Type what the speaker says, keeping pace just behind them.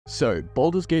So,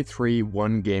 Baldur's Gate 3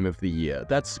 won Game of the Year.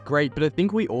 That's great, but I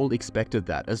think we all expected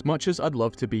that. As much as I'd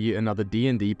love to be another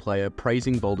D&D player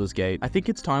praising Baldur's Gate, I think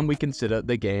it's time we consider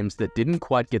the games that didn't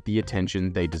quite get the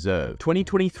attention they deserve.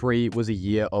 2023 was a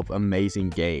year of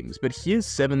amazing games, but here's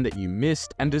 7 that you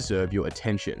missed and deserve your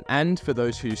attention. And for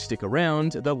those who stick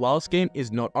around, the last game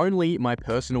is not only my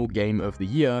personal Game of the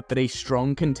Year, but a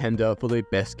strong contender for the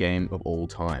best game of all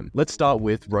time. Let's start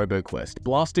with RoboQuest.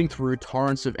 Blasting through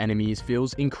torrents of enemies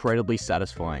feels incredibly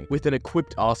satisfying, with an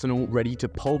equipped arsenal ready to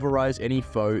pulverize any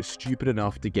foe stupid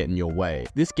enough to get in your way.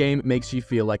 This game makes you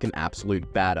feel like an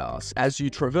absolute badass. As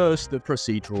you traverse the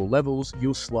procedural levels,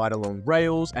 you'll slide along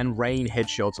rails and rain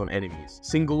headshots on enemies.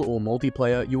 Single or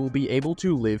multiplayer, you will be able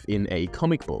to live in a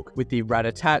comic book, with the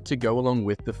rat-a-tat to go along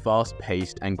with the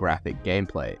fast-paced and graphic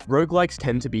gameplay. Roguelikes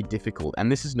tend to be difficult,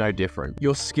 and this is no different.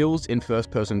 Your skills in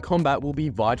first-person combat will be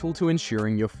vital to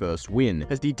ensuring your first win,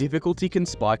 as the difficulty can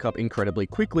spike up incredibly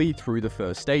quickly through the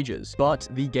first stages, but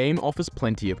the game offers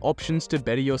plenty of options to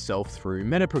better yourself through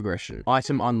meta progression.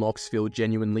 Item unlocks feel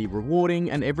genuinely rewarding,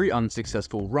 and every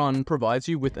unsuccessful run provides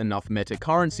you with enough meta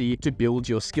currency to build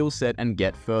your skill set and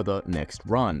get further next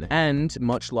run. And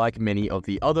much like many of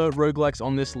the other roguelikes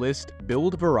on this list,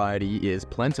 build variety is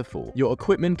plentiful. Your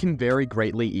equipment can vary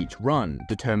greatly each run,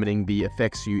 determining the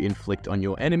effects you inflict on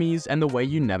your enemies and the way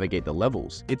you navigate the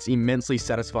levels. It's immensely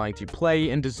satisfying to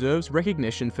play and deserves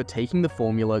recognition for taking the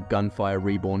formula Gunfire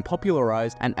Reborn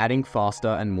popularized and adding faster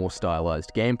and more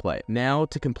stylized gameplay. Now,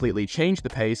 to completely change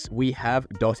the pace, we have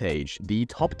dotage, the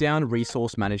top-down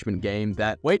resource management game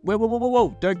that— wait,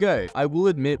 whoa, don't go. I will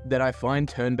admit that I find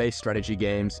turn-based strategy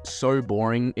games so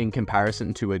boring in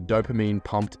comparison to a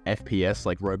dopamine-pumped FPS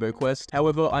like RoboQuest.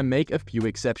 However, I make a few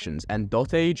exceptions, and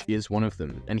dotage is one of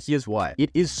them, and here's why. It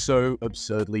is so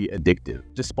absurdly addictive.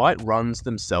 Despite runs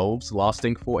themselves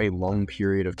lasting for a long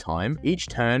period of time, each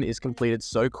turn is completed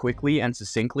so quickly and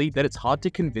succinctly that it's hard to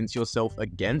convince yourself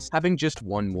against having just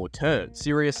one more turn.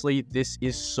 Seriously, this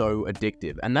is so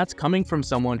addictive, and that's coming from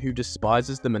someone who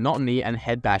despises the monotony and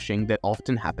head bashing that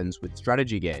often happens with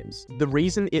strategy games. The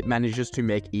reason it manages to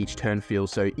make each turn feel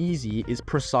so easy is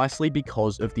precisely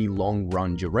because of the long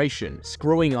run duration.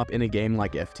 Screwing up in a game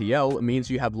like FTL means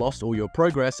you have lost all your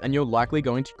progress and you're likely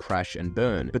going to crash and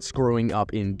burn, but screwing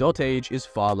up in dotage is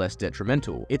far less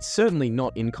detrimental. It's certainly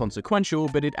not inconsequential,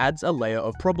 but it adds a layer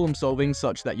of problem solving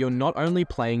such that you're not only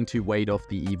playing to ward off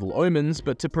the evil omens,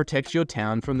 but to protect your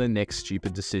town from the next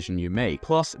stupid decision you make.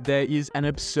 Plus, there is an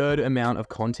absurd amount of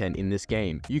content in this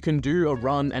game. You can do a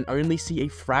run and only see a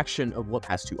fraction of what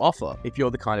has to offer. If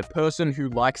you're the kind of person who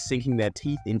likes sinking their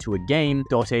teeth into a game,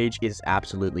 dotage is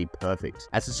absolutely perfect.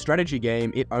 As a strategy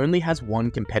game, it only has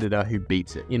one competitor who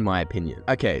beats it, in my opinion.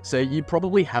 Okay, so you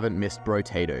probably haven't missed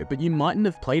Brotato, but you mightn't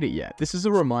have played it yet. This is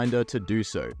a reminder to do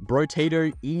so.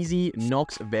 Brotato easy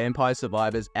knocks Vampire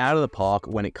Survivors out of the park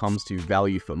when it comes to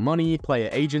value for money, player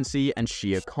agency, and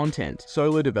sheer content.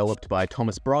 Solo developed by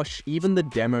Thomas Brush, even the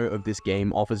demo of this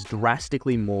game offers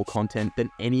drastically more content than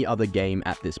any other game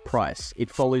at this price. It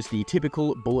follows the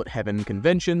typical bullet heaven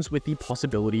conventions with the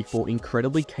possibility for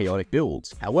incredibly chaotic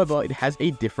builds. However, it has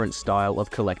a different style of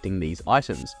collecting these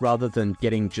items. Rather than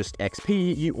getting just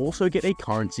XP, you also get a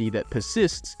currency that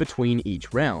persists between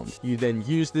each round. You then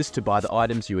use this to buy the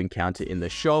items you encounter in the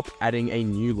shop, adding a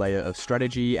new layer of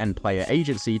strategy and player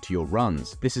agency to your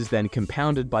runs. This is then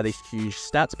compounded by this huge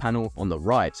stats panel on the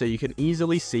right, so you can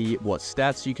easily see what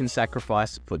stats you can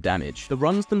sacrifice for damage. The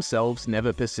runs themselves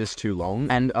never persist too long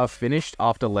and are finished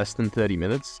after less than 30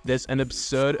 minutes. There's an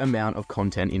absurd amount of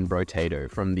content in Brotato,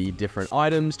 from the different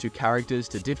items to characters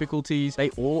to difficulties. They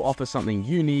all offer something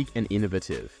unique and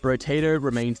innovative. Brotato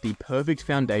remains the perfect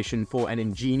foundation for an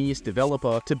ingenious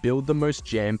developer to build the most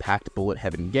jam-packed bullet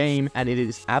heaven game, and it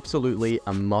is absolutely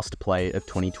a must-play of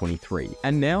 2023.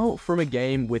 And now, from a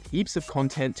game with heaps of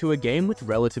content to a game with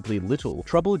relatively little,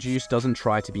 Trouble Juice doesn't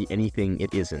try to be anything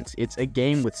it isn't. It's a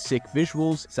game with sick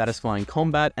visuals, satisfying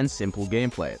combat, and simple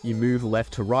gameplay. You move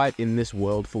left to right in this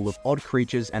world full of odd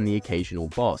creatures and the occasional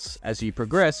boss. As you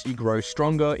progress, you grow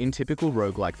stronger in typical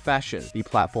roguelike fashion. The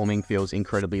platforming feels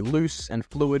incredibly loose and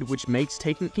fluid, which makes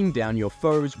taking down your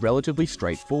foes relatively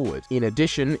straightforward. In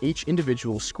addition, each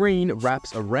individual screen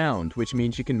wraps around, which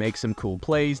means you can make some cool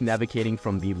plays navigating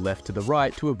from the left to the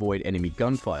right to avoid enemy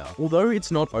gunfire. Although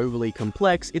it's not overly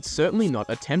complex, it's certainly not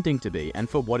attempting to be, and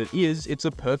for what it is, it's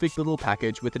a perfect little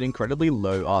package with an incredibly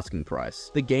low asking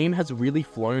price. The game has really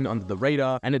flown under the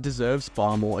radar, and it deserves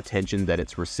far more attention than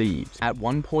it's received. At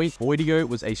one point, Voidigo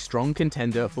was a strong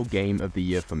contender for Game of the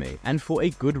Year for me, and for a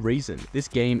good reason. This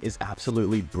game is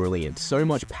absolutely brilliant. So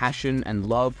much passion and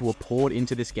love were poured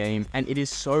into this game, and it is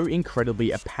so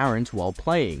incredibly apparent while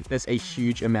playing. There's a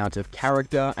huge amount amount of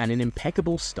character and an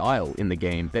impeccable style in the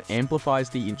game that amplifies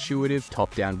the intuitive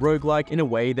top-down roguelike in a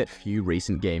way that few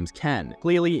recent games can.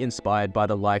 Clearly inspired by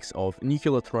the likes of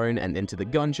Nuclear Throne and Enter the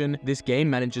Gungeon, this game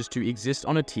manages to exist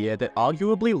on a tier that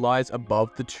arguably lies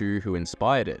above the two who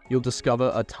inspired it. You'll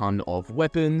discover a ton of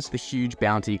weapons, the huge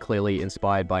bounty clearly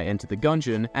inspired by Enter the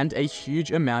Gungeon, and a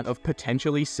huge amount of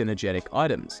potentially synergetic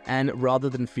items. And rather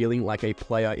than feeling like a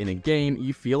player in a game,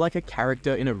 you feel like a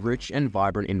character in a rich and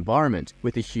vibrant environment,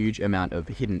 with a huge amount of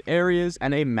hidden areas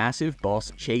and a massive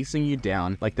boss chasing you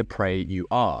down like the prey you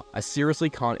are. I seriously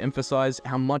can't emphasize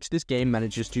how much this game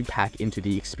manages to pack into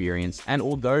the experience, and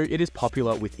although it is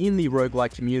popular within the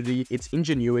roguelike community, its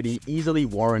ingenuity easily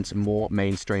warrants more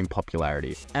mainstream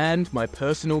popularity. And my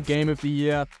personal game of the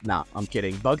year? Nah, I'm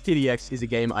kidding. bugtdx is a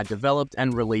game I developed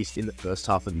and released in the first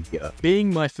half of the year.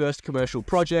 Being my first commercial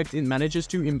project, it manages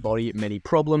to embody many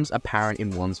problems apparent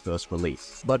in one's first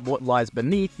release. But what lies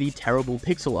beneath the terrible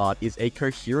pixel art is a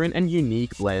coherent and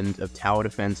unique blend of tower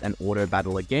defense and auto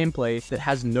battler gameplay that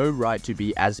has no right to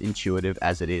be as intuitive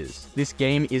as it is. This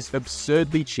game is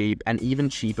absurdly cheap and even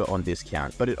cheaper on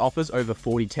discount, but it offers over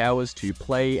 40 towers to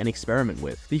play and experiment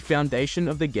with. The foundation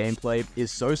of the gameplay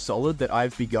is so solid that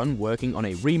I've begun working on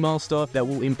a remaster that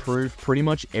will improve pretty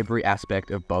much every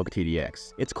aspect of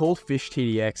bugtdx. It's called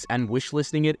fishtdx, and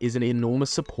wishlisting it is an enormous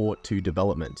support to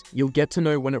development. You'll get to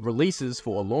know when it releases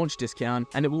for a launch discount,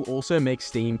 and it will also make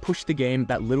Steam push the game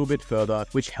that little bit further,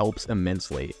 which helps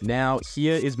immensely. Now,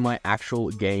 here is my actual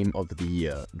game of the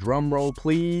year. Drum roll,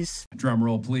 please. Drum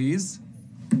roll, please.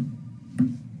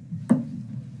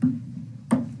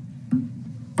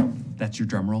 That's your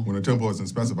drum roll. When a tempo isn't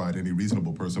specified, any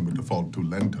reasonable person would default to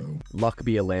lento. Luck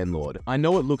be a landlord. I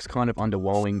know it looks kind of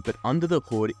underwhelming, but under the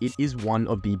hood, it is one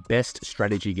of the best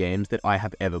strategy games that I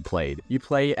have ever played. You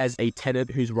play as a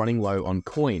tenant who's running low on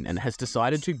coin and has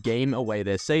decided to game away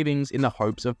their savings in the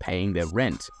hopes of paying their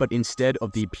rent. But instead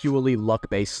of the purely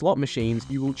luck-based slot machines,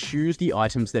 you will choose the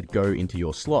items that go into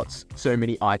your slots. So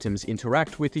many items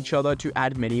interact with each other to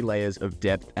add many layers of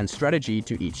depth and strategy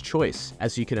to each choice.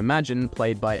 As you can imagine,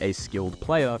 played by a skilled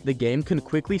player, the game can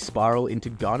quickly spiral into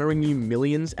garnering you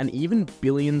millions and even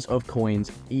billions of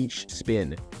coins each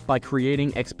spin by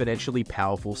creating exponentially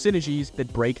powerful synergies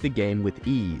that break the game with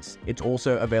ease. It's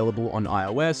also available on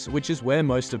iOS, which is where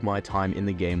most of my time in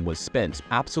the game was spent.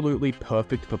 Absolutely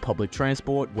perfect for public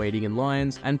transport, waiting in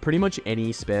lines, and pretty much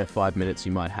any spare 5 minutes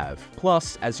you might have.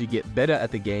 Plus, as you get better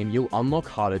at the game, you'll unlock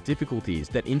harder difficulties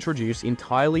that introduce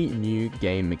entirely new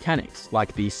game mechanics,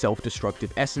 like the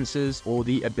self-destructive essences or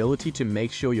the ability to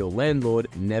make sure your landlord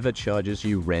never charges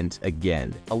you rent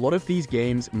again. A lot of these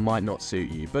games might not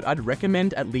suit you, but I'd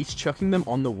recommend at least chucking them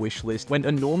on the wish list. When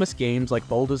enormous games like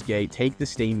Baldur's Gate take the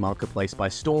Steam marketplace by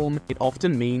storm, it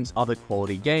often means other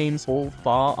quality games fall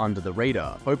far under the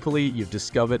radar. Hopefully you've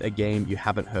discovered a game you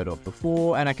haven't heard of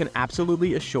before, and I can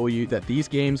absolutely assure you that these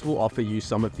games will offer you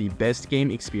some of the best game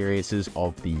experiences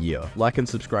of the year. Like and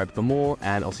subscribe for more,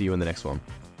 and I'll see you in the next one.